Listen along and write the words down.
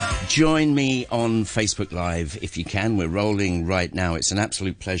Join me on Facebook Live if you can. We're rolling right now. It's an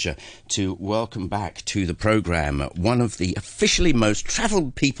absolute pleasure to welcome back to the programme one of the officially most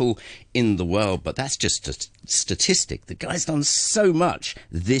travelled people in the world, but that's just a statistic. The guy's done so much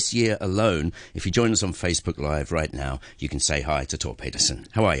this year alone. If you join us on Facebook Live right now, you can say hi to Tor Pedersen.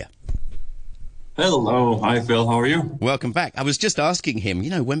 How are you? Hello. Hi, Phil. How are you? Welcome back. I was just asking him, you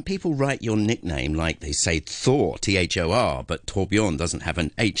know, when people write your nickname, like they say Thor, Thor, but Torbjorn doesn't have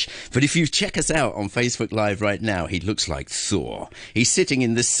an H. But if you check us out on Facebook Live right now, he looks like Thor. He's sitting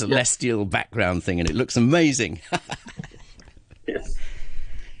in this celestial background thing, and it looks amazing. Yes.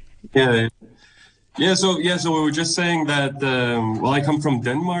 So we were just saying that, well, I come from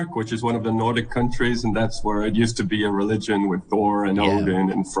Denmark, which is one of the Nordic countries, and that's where it used to be a religion with Thor and Odin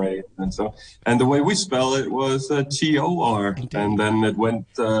and Frey. And the way we spell it was Tor, and then it went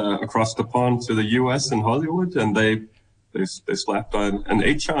across the pond to the US and Hollywood, and they slapped an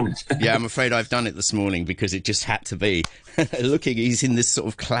H on it. Yeah, I'm afraid I've done it this morning because it just had to be. Looking, he's in this sort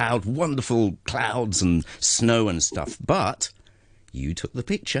of cloud, wonderful clouds and snow and stuff, but you took the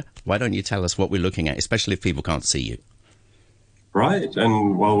picture. Why don't you tell us what we're looking at, especially if people can't see you? Right,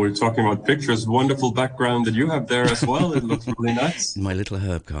 and while we're talking about pictures, wonderful background that you have there as well. It looks really nice. My little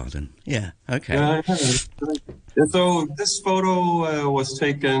herb garden. Yeah, okay. Yeah. So this photo was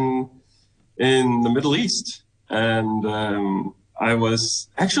taken in the Middle East, and I was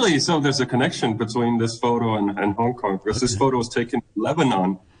actually, so there's a connection between this photo and Hong Kong, because this photo was taken in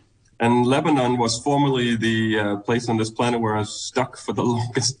Lebanon. And Lebanon was formerly the place on this planet where I was stuck for the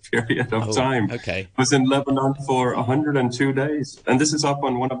longest period of time. Okay. I was in Lebanon for 102 days. And this is up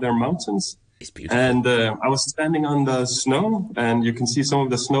on one of their mountains. It's beautiful. And I was standing on the snow, and you can see some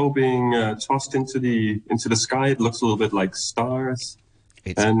of the snow being tossed into the sky. It looks a little bit like stars.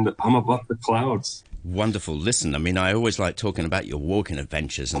 And I'm above the clouds. Wonderful. Listen, I mean, I always like talking about your walking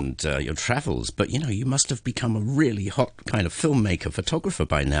adventures and your travels, but, you know, you must have become a really hot kind of filmmaker, photographer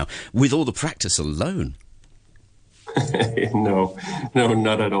by now, with all the practice alone. No,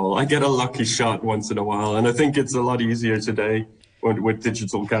 not at all. I get a lucky shot once in a while, and I think it's a lot easier today. With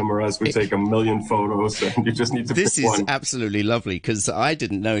digital cameras, we take a million photos, and you just need to pick one. This is absolutely lovely, because I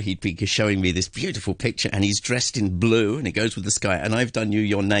didn't know he'd be showing me this beautiful picture, and he's dressed in blue, and it goes with the sky, and I've done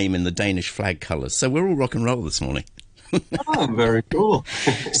your name in the Danish flag colours, so we're all rock and roll this morning. Oh, very cool.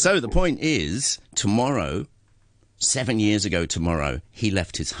 So the point is, tomorrow, 7 years ago tomorrow, he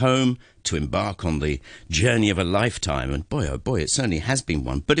left his home to embark on the journey of a lifetime. And boy, oh boy, it certainly has been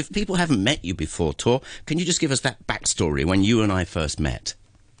one. But if people haven't met you before, Tor, can you just give us that backstory when you and I first met?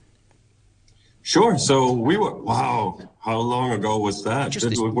 Sure. So we were, wow, how long ago was that?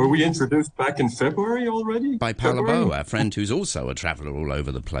 Were we introduced back in February already? By Palabo, our friend who's also a traveller all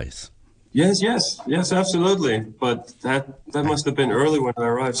over the place. Yes, absolutely. But that must have been early when I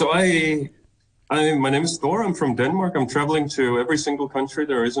arrived. So my name is Thor. I'm from Denmark. I'm traveling to every single country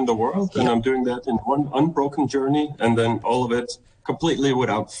there is in the world, and I'm doing that in one unbroken journey, and then all of it completely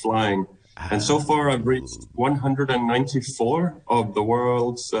without flying. And so far, I've reached 194 of the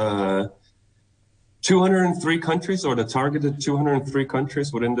world's 203 countries, or the targeted 203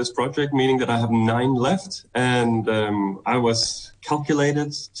 countries within this project, meaning that I have 9 left. And I was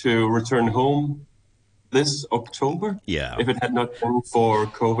calculated to return home this October, if it had not been for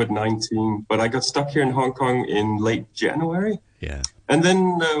COVID-19. But I got stuck here in Hong Kong in late January. Yeah. And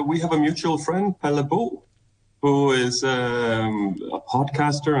then we have a mutual friend, Palabo, who is a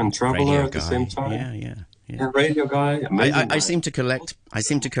podcaster and traveler at the same time. Yeah. A radio guy. Amazing I seem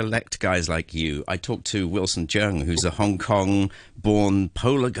to collect guys like you. I talked to Wilson Jung, who's a Hong Kong-born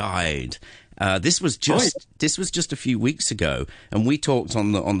polar guide. This was just a few weeks ago, and we talked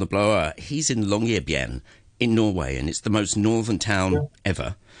on the blower. He's in Longyearbyen in Norway, and it's the most northern town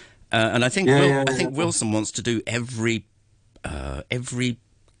ever. And I think Wilson wants to do every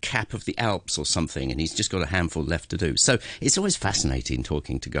cap of the Alps or something, and he's just got a handful left to do. So it's always fascinating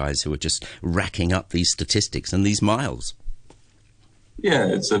talking to guys who are just racking up these statistics and these miles. Yeah,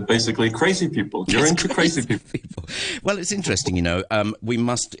 it's basically crazy people. You're into crazy people. Well, it's interesting, you know.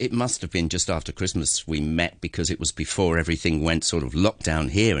 It must have been just after Christmas we met, because it was before everything went sort of lockdown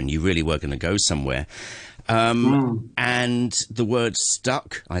here, and you really were going to go somewhere. And the word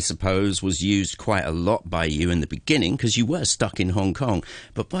stuck, I suppose, was used quite a lot by you in the beginning, because you were stuck in Hong Kong.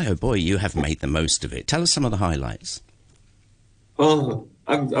 But boy, oh boy, you have made the most of it. Tell us some of the highlights. Well,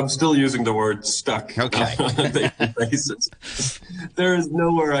 I'm still using the word stuck. Okay. On a daily basis. There is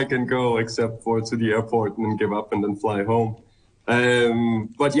nowhere I can go except to the airport and then give up and then fly home.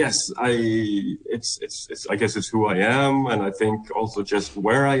 But yes, I guess it's who I am, and I think also just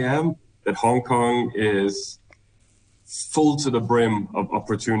where I am. That Hong Kong is full to the brim of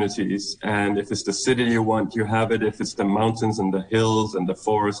opportunities. And if it's the city you want, you have it. If it's the mountains and the hills and the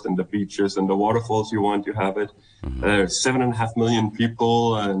forest and the beaches and the waterfalls you want, you have it. 7.5 million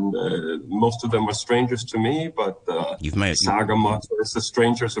people, and most of them are strangers to me, but Sagamot is a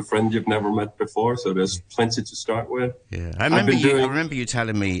stranger, is a friend you've never met before, so there's plenty to start with. Yeah, I remember you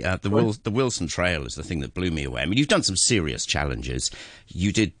telling me the Wilson Trail is the thing that blew me away. I mean, you've done some serious challenges.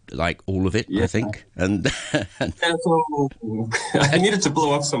 You did like all of it, I think, and so I needed to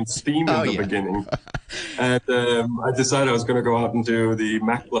blow off some steam in the beginning, and I decided I was going to go out and do the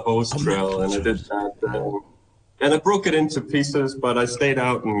Maclehose Trail, and I did that. And I broke it into pieces, but I stayed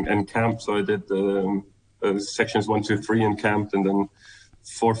out and camped. So I did sections 1, 2, 3 and camped, and then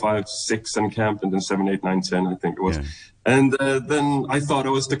 4, 5, 6 and camped, and then 7, 8, 9, 10, I think it was. Yeah. And then I thought I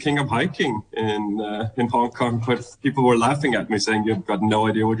was the king of hiking in Hong Kong, but people were laughing at me, saying, "You've got no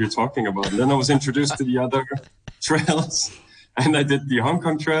idea what you're talking about." And then I was introduced to the other trails. And I did the Hong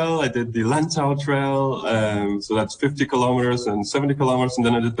Kong Trail, I did the Lantau Trail, so that's 50 kilometers and 70 kilometers. And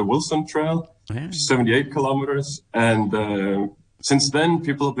then I did the Wilson Trail, 78 kilometers. And since then,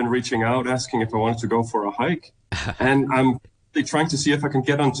 people have been reaching out, asking if I wanted to go for a hike. And I'm trying to see if I can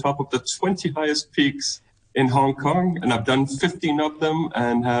get on top of the 20 highest peaks in Hong Kong, and I've done 15 of them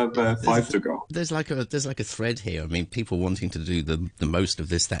and have 5 to go. There's like a thread here. I mean, people wanting to do the most of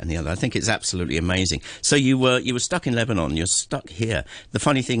this, that, and the other. I think it's absolutely amazing. So you were stuck in Lebanon. You're stuck here. The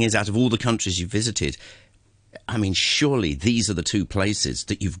funny thing is, out of all the countries you visited, I mean, surely these are the 2 places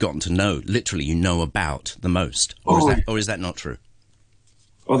that you've gotten to know. Literally, you know about the most. Or is that not true?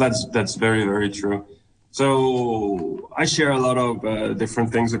 Oh, that's very, very true. So I share a lot of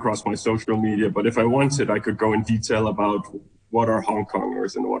different things across my social media, but if I wanted, I could go in detail about what are Hong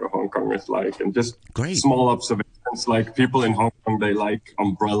Kongers and what are Hong Kongers like, and just small observations like people in Hong Kong, they like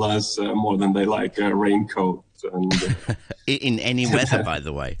umbrellas more than they like raincoats. And, in any weather, by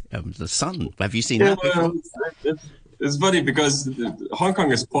the way, the sun. Have you seen that before? It's funny because Hong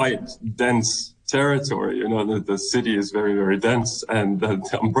Kong is quite dense territory. You know, the city is very, very dense, and the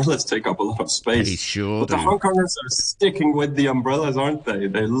umbrellas take up a lot of space. They sure but do. The Hong Kongers are sticking with the umbrellas, aren't they?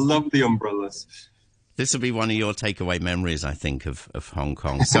 They love the umbrellas. This will be one of your takeaway memories, I think, of Hong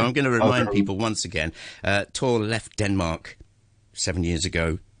Kong. So I'm going to remind people once again, Tor left Denmark 7 years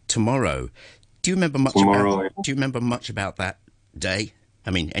ago. Tomorrow. Do you remember much about that day?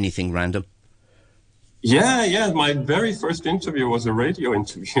 I mean, anything random? Yeah. My very first interview was a radio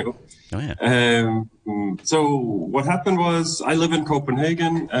interview. Oh, yeah. So what happened was I live in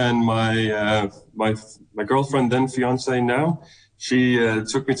Copenhagen, and my girlfriend, then fiance now, she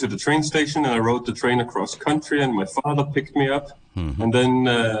took me to the train station, and I rode the train across country, and my father picked me up. And then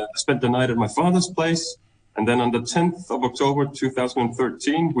spent the night at my father's place. And then on the 10th of October,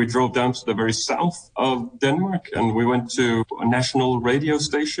 2013, we drove down to the very south of Denmark, and we went to a national radio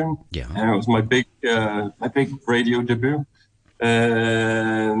station. Yeah. And it was my big radio debut.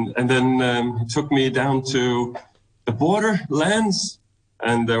 And then he took me down to the borderlands,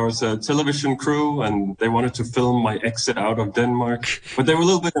 and there was a television crew, and they wanted to film my exit out of Denmark, but they were a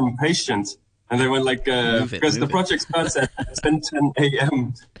little bit impatient. And they went like, because the project starts at 10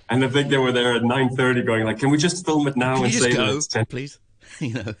 a.m. And I think they were there at 9:30 going like, can we just film it now and say that it's 10? Please?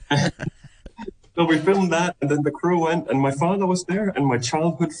 You know. So we filmed that, and then the crew went, and my father was there, and my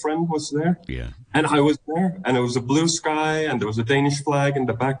childhood friend was there. Yeah. And I was there, and it was a blue sky, and there was a Danish flag in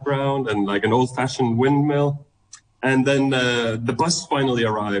the background, and like an old-fashioned windmill. And then the bus finally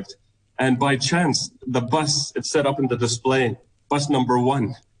arrived. And by chance, the bus, it's set up in the display, bus number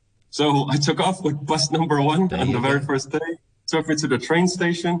 1. So I took off with bus number 1 on the very first day, took me to the train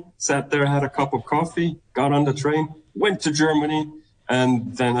station, sat there, had a cup of coffee, got on the train, went to Germany,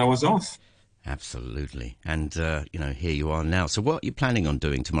 and then I was off. Absolutely. And, here you are now. So what are you planning on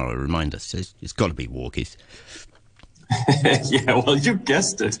doing tomorrow? Remind us. It's got to be walkies. Yeah, well, you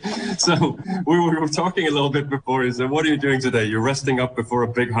guessed it. So we were talking a little bit before. He said, what are you doing today? You're resting up before a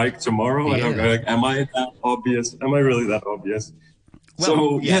big hike tomorrow? Yeah. And I'm like, am I that obvious? Am I really that obvious?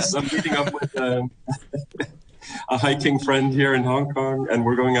 Well, yes, I'm meeting up with a hiking friend here in Hong Kong, and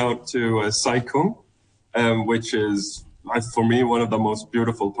we're going out to Sai Kung, which is, for me, one of the most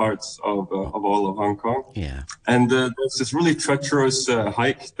beautiful parts of all of Hong Kong. Yeah. And there's this really treacherous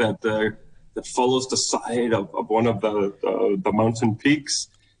hike that follows the side of one of the mountain peaks,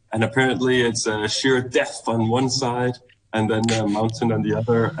 and apparently it's sheer death on one side, and then a mountain on the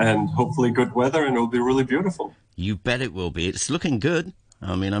other, and hopefully good weather, and it'll be really beautiful. You bet it will be. It's looking good.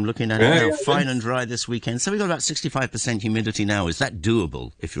 I mean, I'm looking at it now. Fine and dry this weekend. So we've got about 65% humidity now. Is that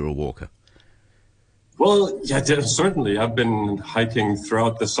doable if you're a walker? Well, yeah, certainly. I've been hiking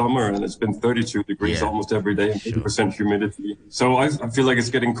throughout the summer, and it's been 32 degrees Yeah, almost every day and sure. 80% humidity. So I feel like it's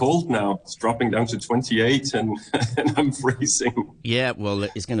getting cold now. It's dropping down to 28, and, and I'm freezing. Yeah, well,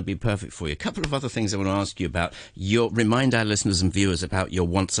 it's going to be perfect for you. A couple of other things I want to ask you about. Remind our listeners and viewers about your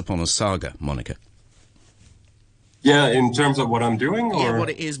Once Upon a Saga, Monica. Yeah, in terms of what I'm doing, Yeah, or what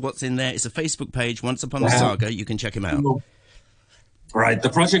it is, what's in there. It's a Facebook page, Once Upon a Saga. You can check him out. Right. The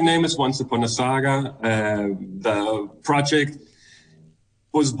project name is Once Upon a Saga. The project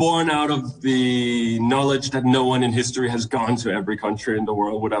was born out of the knowledge that no one in history has gone to every country in the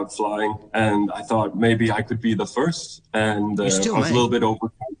world without flying. And I thought maybe I could be the first. And You still I was a may. little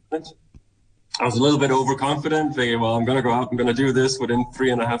bit overconfident. Thinking, well, I'm going to go out, I'm going to do this within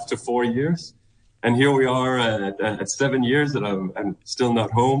 3.5 to 4 years. And here we are at 7 years that I'm still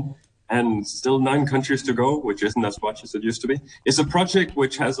not home and still 9 countries to go, which isn't as much as it used to be. It's a project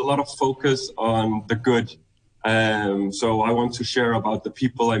which has a lot of focus on the good. So I want to share about the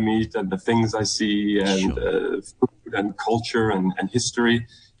people I meet and the things I see and food and culture and history.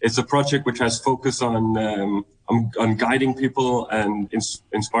 It's a project which has focus on guiding people and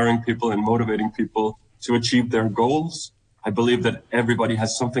inspiring people and motivating people to achieve their goals. I believe that everybody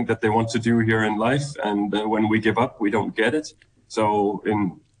has something that they want to do here in life, and when we give up, we don't get it. So,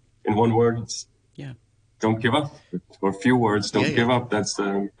 in one word, it's don't give up. Or a few words, don't give up. That's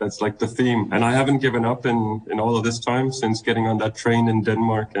like the theme. And I haven't given up in all of this time since getting on that train in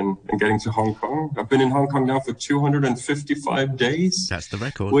Denmark and getting to Hong Kong. I've been in Hong Kong now for 255 days. That's the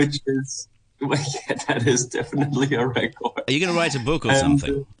record. Which is, that is definitely a record. Are you going to write a book or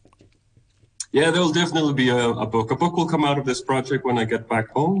something? Yeah, there will definitely be a book. A book will come out of this project when I get back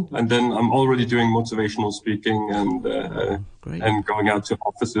home, and then I'm already doing motivational speaking and going out to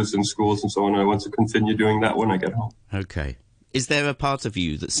offices and schools and so on. I want to continue doing that when I get home. Okay. Is there a part of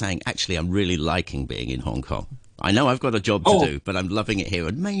you that's saying, actually, I'm really liking being in Hong Kong? I know I've got a job to do, but I'm loving it here,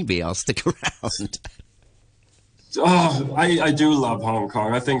 and maybe I'll stick around. I do love Hong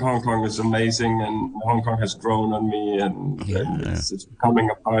Kong. I think Hong Kong is amazing, and Hong Kong has grown on me, and it's becoming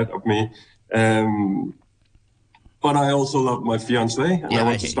a part of me. But I also love my fiancée, and I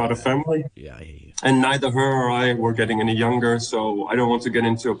want to start a family. Yeah, I hear you. And neither her or I were getting any younger, so I don't want to get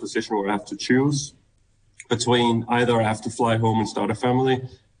into a position where I have to choose between either I have to fly home and start a family,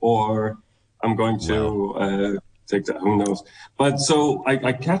 or I'm going to take that. Who knows? But so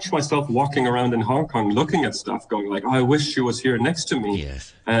I catch myself walking around in Hong Kong, looking at stuff, going like, "Oh, I wish she was here next to me."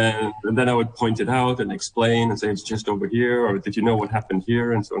 Yes. And then I would point it out and explain and say it's just over here, or did you know what happened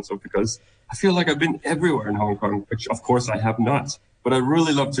here, and so on. So because I feel like I've been everywhere in Hong Kong, which of course I have not. But I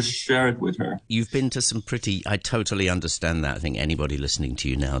really love to share it with her. You've been to some I totally understand that. I think anybody listening to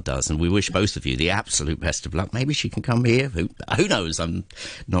you now does. And we wish both of you the absolute best of luck. Maybe she can come here. Who knows? I'm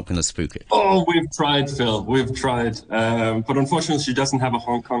not going to spook it. Oh, we've tried, Phil. We've tried. But unfortunately, she doesn't have a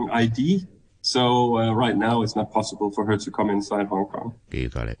Hong Kong ID. So right now, it's not possible for her to come inside Hong Kong. You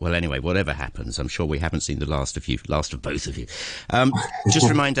got it. Well, anyway, whatever happens, I'm sure we haven't seen the last of both of you. Just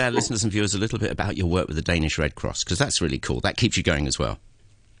remind our listeners and viewers a little bit about your work with the Danish Red Cross, because that's really cool. That keeps you going as well.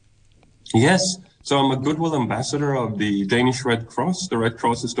 Yes. So I'm a goodwill ambassador of the Danish Red Cross. The Red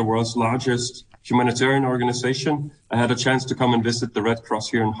Cross is the world's largest humanitarian organization. I had a chance to come and visit the Red Cross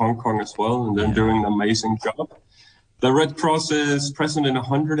here in Hong Kong as well, and they're doing an amazing job. The Red Cross is present in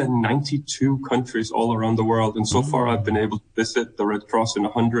 192 countries all around the world. And so far, I've been able to visit the Red Cross in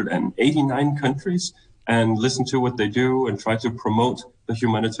 189 countries and listen to what they do and try to promote the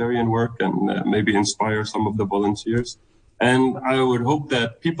humanitarian work and maybe inspire some of the volunteers. And I would hope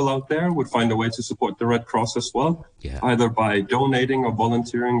that people out there would find a way to support the Red Cross as well, either by donating or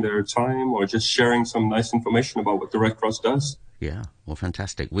volunteering their time or just sharing some nice information about what the Red Cross does. Yeah, well,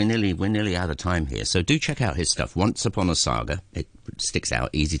 fantastic. We're nearly out of time here, so do check out his stuff. Once Upon a Saga. It sticks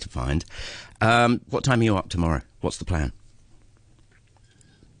out, easy to find. What time are you up tomorrow? What's the plan?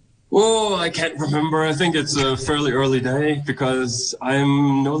 Oh, I can't remember. I think it's a fairly early day because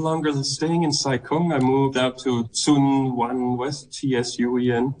I'm no longer staying in Sai Kung. I moved out to Tsuen Wan West,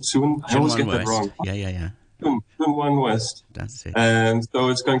 T-S-U-E-N. Tsuen. I always get that wrong. Yeah. Tsuen Wan West. That's it. And so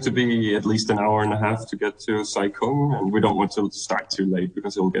it's going to be at least an hour and a half to get to Sai Kung, and we don't want to start too late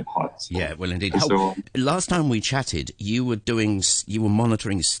because it'll get hot. Yeah, well, indeed. Last time we chatted, you were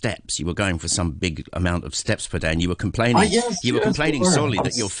monitoring steps. You were going for some big amount of steps per day, and you were complaining. You were complaining sorely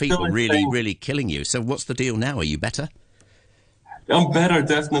that your feet were really killing you. So what's the deal now? Are you better? I'm better,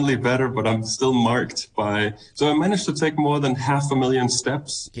 definitely better, but I'm still marked by... So I managed to take more than 500,000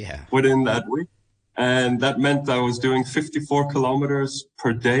 steps within that week. And that meant I was doing 54 kilometers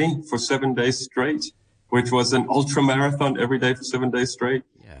per day for 7 days straight, which was an ultra marathon every day for 7 days straight.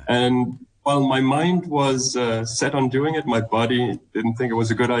 Yeah. And while my mind was set on doing it, my body didn't think it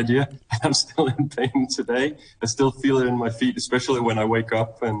was a good idea. I'm still in pain today. I still feel it in my feet, especially when I wake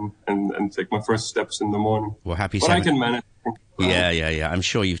up and take my first steps in the morning. Well, happy But I can manage. Yeah. I'm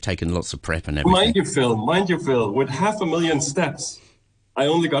sure you've taken lots of prep and everything. Mind you, Phil, with 500,000 steps, I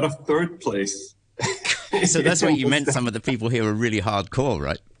only got a third place. So that's what you meant. Some of the people here are really hardcore,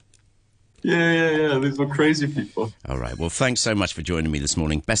 right? Yeah. These were crazy people. All right. Well, thanks so much for joining me this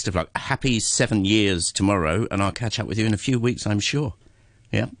morning. Best of luck. Happy 7 years tomorrow, and I'll catch up with you in a few weeks, I'm sure.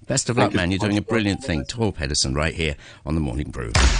 Yeah. Best of luck, man. You're doing a brilliant thing. Tor Pedersen right here on The Morning Brew.